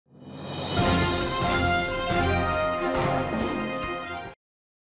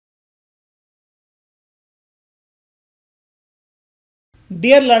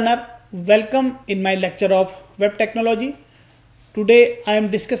Dear learner, welcome in my lecture of web technology. Today I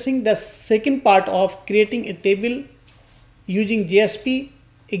am discussing the second part of creating a table using JSP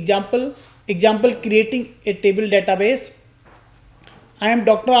example creating a table database. I am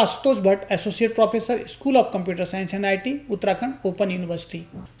Dr. Ashutosh Bhatt, Associate Professor, School of Computer Science and IT, Uttarakhand Open University.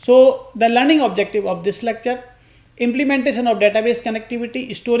 So the learning objective of this lecture: implementation of database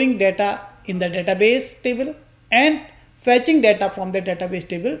connectivity, storing data in the database table and fetching data from the database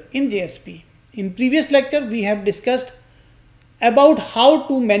table in JSP. In previous lecture, we have discussed about how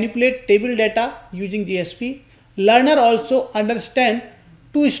to manipulate table data using JSP. Learner also understand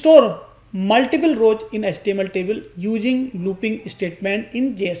to store multiple rows in HTML table using looping statement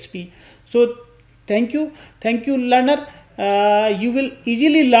in JSP. So thank you learner. You will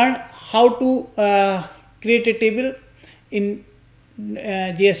easily learn how to create a table in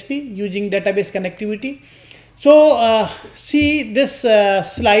JSP using database connectivity. So see this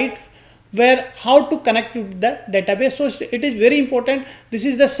slide where how to connect to the database. So it is very important. This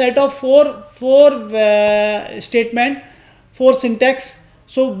is the set of four statement, four syntax.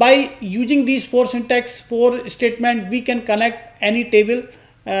 So by using these four statement, we can connect any table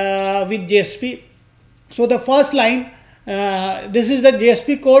with JSP. So the first line, this is the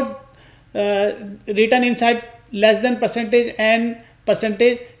JSP code written inside less than percentage and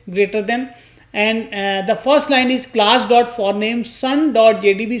percentage greater than. And the first line is class.forName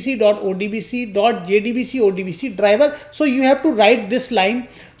sun.jdbc.odbc.jdbc driver. So you have to write this line.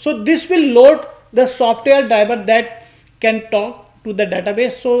 So this will load the software driver that can talk to the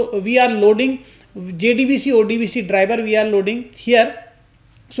database. So we are loading JDBC ODBC driver, we are loading here.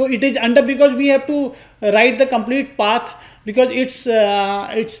 So it is under, because we have to write the complete path, because it's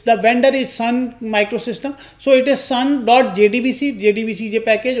the vendor is Sun Microsystem. So it is sun.jdbc. JDBC is a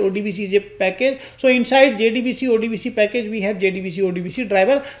package, ODBC is a package. So inside JDBC ODBC package we have JDBC ODBC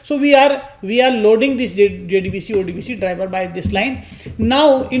driver. So we are loading this JDBC ODBC driver by this line.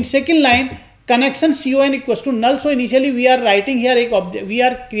 Now in second line, connection con equals to null. So initially we are writing here we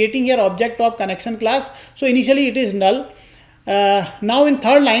are creating here object of connection class. So initially it is null. Now in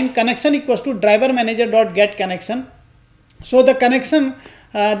third line, connection equals to driver manager dot get connection. So the connection,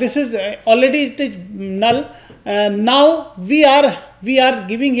 this is already it is null. Now we are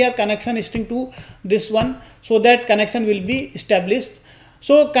giving here connection string to this one, so that connection will be established.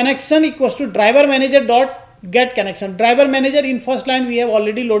 So connection equals to driver manager dot get connection. Driver manager, in first line we have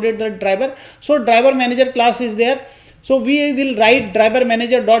already loaded the driver. So driver manager class is there. So we will write driver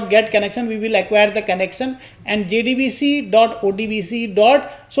manager dot get connection. We will acquire the connection, and JDBC dot ODBC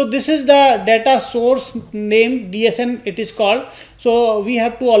dot. So this is the data source name, DSN it is called. So we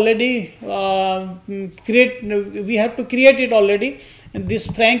have to already create it already. And this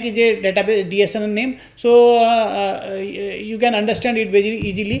Frank is a database DSN name. So you can understand it very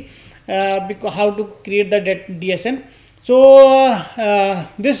easily because how to create the DSN. So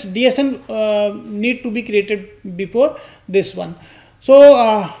this DSN need to be created before this one.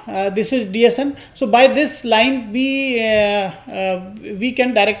 So this is DSN. So by this line we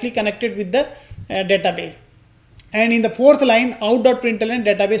can directly connect it with the database. And in the fourth line, out.println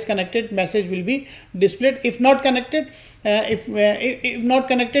database connected message will be displayed. If not connected, if not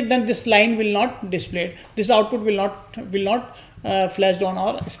connected, then this line will not display. This output will not flashed on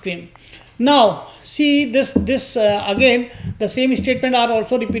our screen. Now see this again the same statement are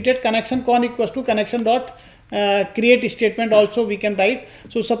also repeated. Connection con equals to connection dot create statement also we can write.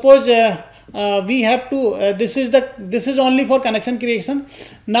 So suppose we have to this is only for connection creation.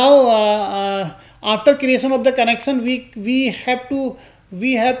 Now after creation of the connection, we have to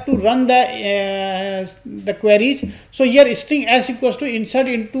run the queries. So here string s equals to insert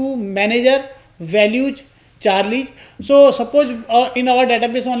into manager values Charlie. So suppose in our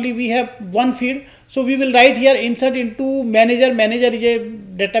database only we have one field. So we will write here insert into manager. Manager is a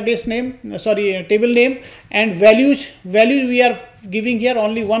database name, sorry, table name, and values we are giving here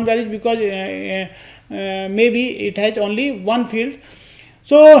only one value, because maybe it has only one field.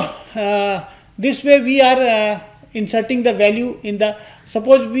 So this way we are inserting the value in the,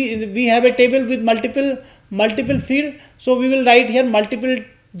 suppose we have a table with multiple field. So we will write here multiple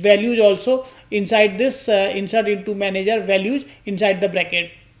values also inside this insert into manager values inside the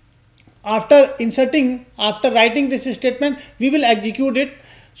bracket. After writing this statement, we will execute it.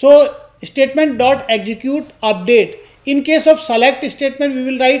 So statement dot execute update. In case of select statement, we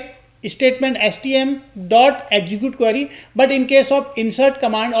will write statement stm dot execute query, but in case of insert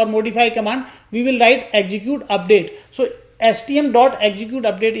command or modify command, we will write execute update. So stm dot execute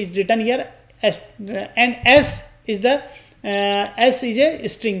update is written here, and s is a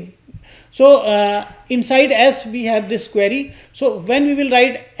string. So inside S we have this query. So when we will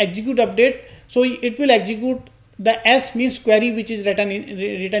write execute update, so it will execute the S means query which is written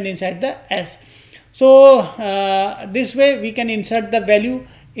inside the S. So this way we can insert the value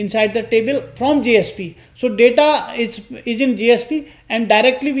inside the table from JSP. So data is in JSP, and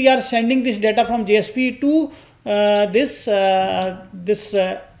directly we are sending this data from JSP to this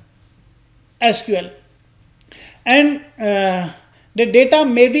SQL, and the data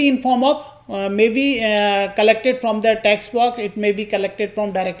may be in form of collected from the text box. It may be collected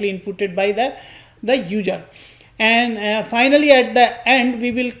from directly inputted by the user. And finally at the end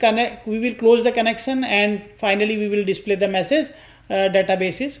we will close the connection, and finally we will display the message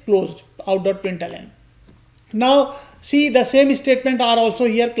database is closed out.println. Now see, the same statement are also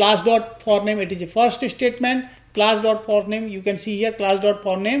here. Class.forName, it is a first statement. Class.forName, you can see here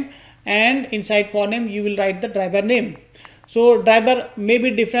class.forName, and inside forName you will write the driver name. So driver may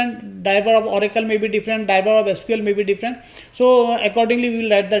be different, driver of Oracle may be different, driver of SQL may be different. So accordingly we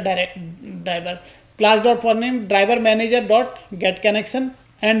will write the driver. Class.forName, driver manager dot get connection,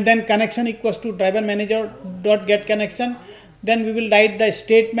 and then connection equals to driver manager dot get connection. Then we will write the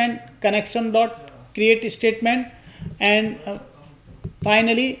statement connection dot create statement, and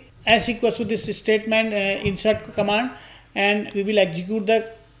finally S equals to this statement insert command, and we will execute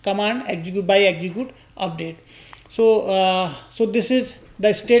the command execute by execute update. So so this is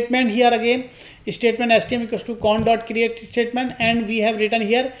the statement here again. Statement stm equals to con.create statement, and we have written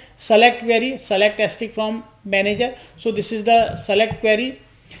here select query, select asterisk from manager. So this is the select query,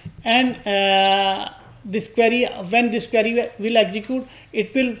 and this query, when this query will execute,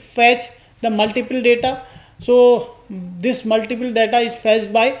 it will fetch the multiple data. So this multiple data is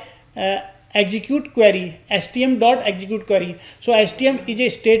fetched by execute query, stm dot execute query. So stm is a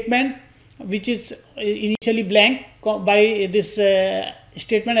statement which is initially blank. By this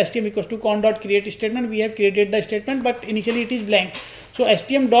statement stm equals to con.create statement, we have created the statement, but initially it is blank. So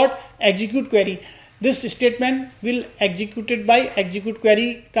stm dot execute query, this statement will executed by execute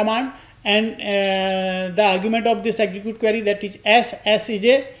query command, and the argument of this execute query, that is S is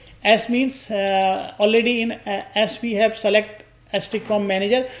a S means already in S we have select asterisk from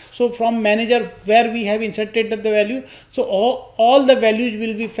manager. So from manager where we have inserted the value, so all the values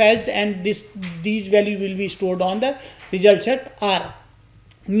will be fetched, and these values will be stored on the result set R.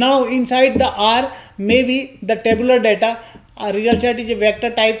 Now inside the R may be the tabular data. Result set is a vector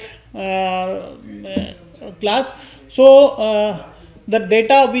type class. So the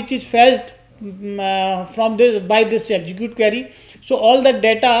data which is fetched from this by this execute query, so all the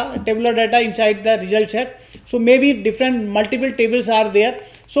data, tabular data inside the result set. So maybe different multiple tables are there.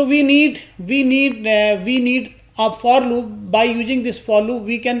 So we need a for loop. By using this for loop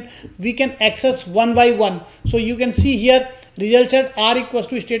we can access one by one. So you can see here result set R equals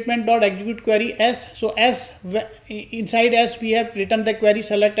to statement dot execute query S. So S, inside S we have written the query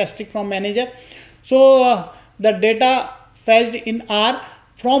select asterisk from manager. So the data fetched in R,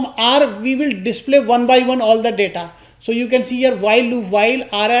 from R we will display one by one all the data. So you can see here while loop, while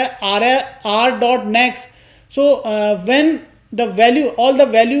R dot next. So when the value, all the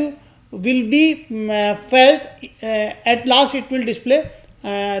value will be fetched, at last it will display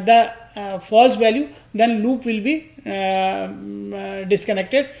the false value, then loop will be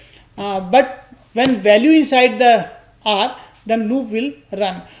disconnected. But when value inside the R, then loop will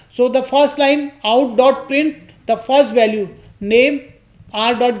run. So the first line out dot print the first value name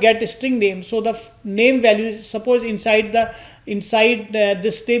R dot get string name. So the name value, suppose inside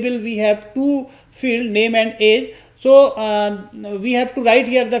this table we have two field, name and age. So we have to write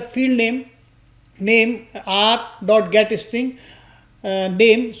here the field name R dot get string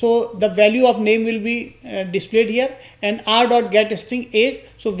name. So the value of name will be displayed here, and R dot get string age.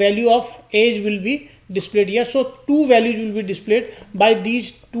 So value of age will be displayed here. So two values will be displayed by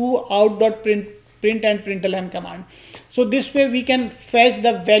these two out dot print and println command. So this way we can fetch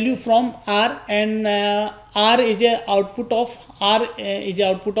the value from R, and R is a output of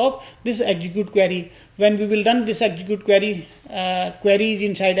this execute query. When we will run this execute query, query is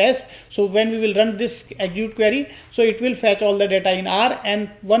inside S. So when we will run this execute query, so it will fetch all the data in R,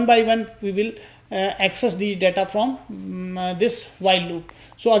 and one by one we will access these data from this while loop.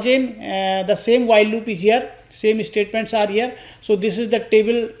 So again the same while loop is here, same statements are here. So this is the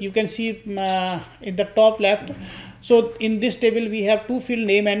table, you can see in the top left. So in this table we have two field,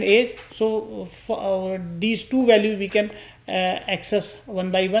 name and age. So these two values we can access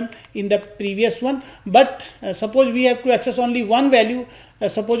one by one in the previous one. But suppose we have to access only one value,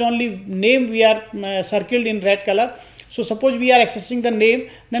 suppose only name we are circled in red color. So suppose we are accessing the name,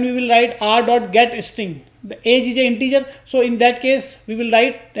 then we will write R dot get string. the age is an integer, so in that case we will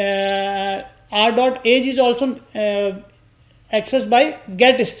write r dot age is also accessed by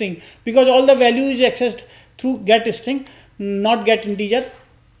get string, because all the value is accessed through get string, not get integer.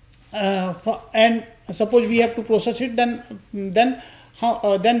 And suppose we have to process it, then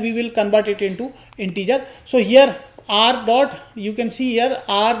we will convert it into integer. So here r dot, you can see here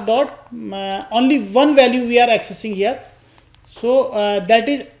r dot, only one value we are accessing here. So that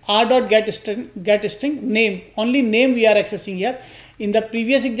is r dot get string name, only name we are accessing here. In the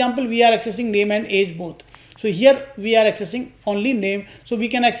previous example we are accessing name and age both. So here we are accessing only name, so we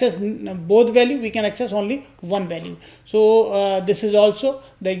can access both value, we can access only one value. So this is also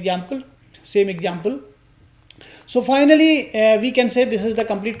the example, same example. So finally we can say this is the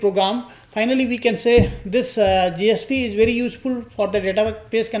complete program. Finally we can say this JSP is very useful for the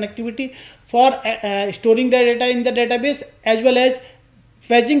database connectivity, for storing the data in the database as well as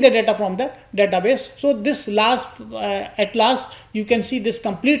fetching the data from the database. So this at last you can see this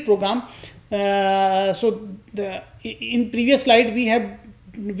complete program. So in previous slide we have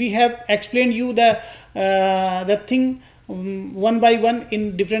explained you the thing one by one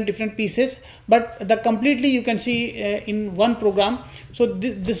in different pieces, but the completely you can see in one program. So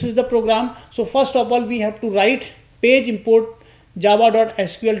this is the program. So first of all we have to write page import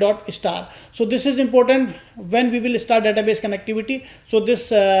java.sql.star. So this is important when we will start database connectivity. So this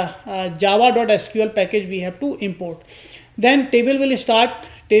java.sql package we have to import. Then table will start.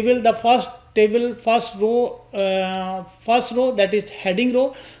 The first row, that is heading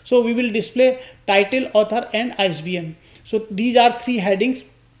row. So we will display title, author and ISBN. So these are three headings: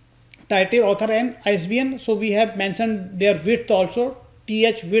 title, author and ISBN. So we have mentioned their width also: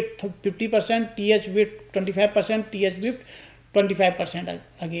 th width 50%, th width 25%, th width 25%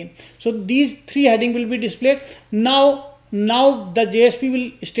 again. So these three heading will be displayed. Now the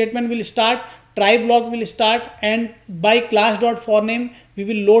JSP statement will start, try block will start, and by class.forName we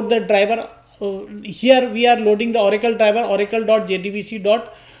will load the driver. Here we are loading the Oracle driver,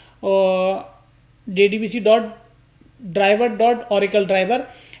 oracle.jdbc.driver.oracle driver,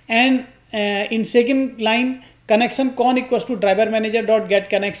 and in second line connection con equals to driver manager dot get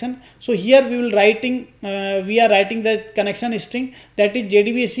connection. So here we are writing the connection string, that is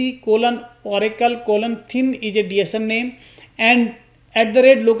jdbc :oracle thin is a DSN name, and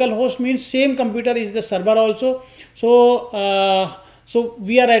 @localhost means same computer is the server also. So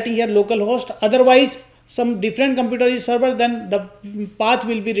we are writing here localhost. Otherwise some different computer is server, then the path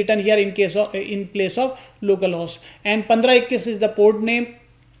will be written here in place of localhost. And 1521 is the port name.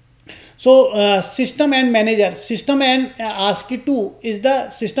 So system and manager, system and ASCII2 is the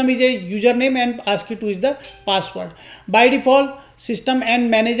system is a username and ASCII2 is the password. By default system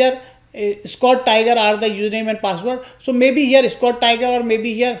and manager, Scott Tiger are the username and password. So maybe here Scott Tiger or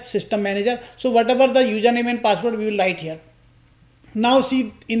maybe here system manager. So whatever the username and password we will write here. Now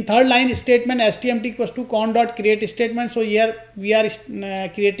see in third line statement stmt equals to con.create statement. So here we are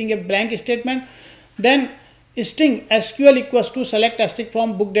creating a blank statement. Then string SQL equals to select asterisk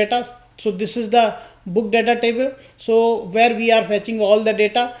from book data. So this is the book data table, so where we are fetching all the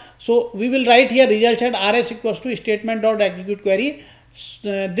data. So we will write here result at rs equals to statement.execute query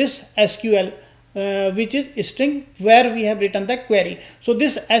this SQL which is string where we have written the query. So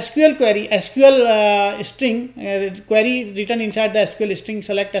this SQL string query written inside the SQL string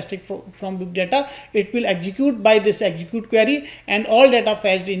select asterisk from book data, it will execute by this execute query and all data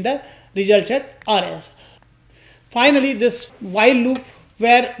fetched in the result at rs. Finally this while loop,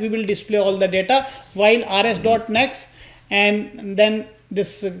 where we will display all the data while rs.next, and then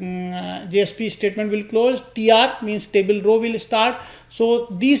this JSP statement will close. TR means table row will start. So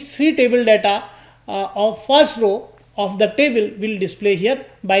these three table data of first row of the table will display here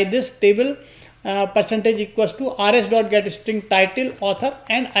by this table percentage equals to rs.getString title, author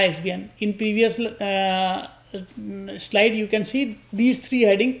and ISBN. In previous slide you can see these three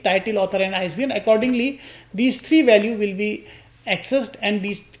heading title, author and ISBN. Accordingly these three value will be accessed and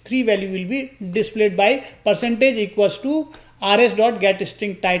these three value will be displayed by percentage equals to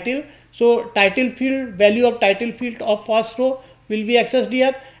rs.getString title. So title field, value of title field of first row will be accessed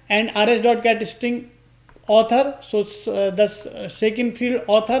here, and rs.getString author, so the second field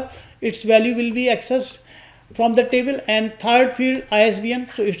author, its value will be accessed from the table, and third field ISBN,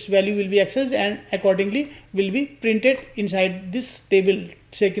 so its value will be accessed and accordingly will be printed inside this table,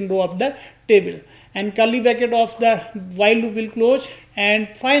 second row of the table, and curly bracket of the while loop will close, and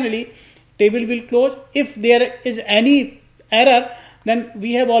finally table will close. If there is any error, then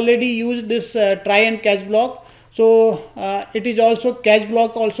we have already used this try and catch block. So it is also catch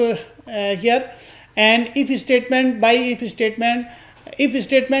block also here, and if statement, by if statement, if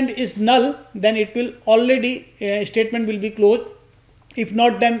statement is null, then it will already statement will be closed. If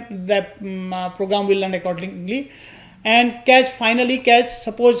not, then the program will run accordingly. And catch, finally catch,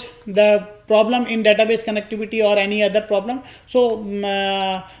 suppose the problem in database connectivity or any other problem. So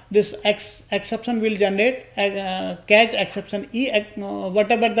this exception will generate catch exception E,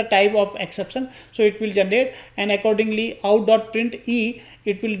 whatever the type of exception, so it will generate, and accordingly out.print E,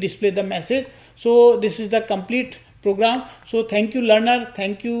 it will display the message. So this is the complete program. So thank you learner,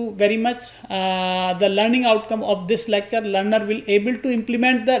 thank you very much. The learning outcome of this lecture, learner will able to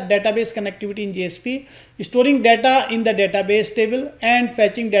implement the database connectivity in JSP, storing data in the database table and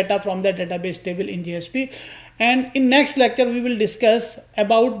fetching data from the database table in JSP. And in next lecture we will discuss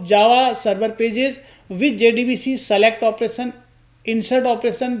about Java server pages with JDBC select operation, insert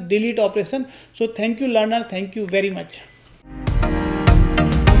operation, delete operation. So thank you learner, thank you very much.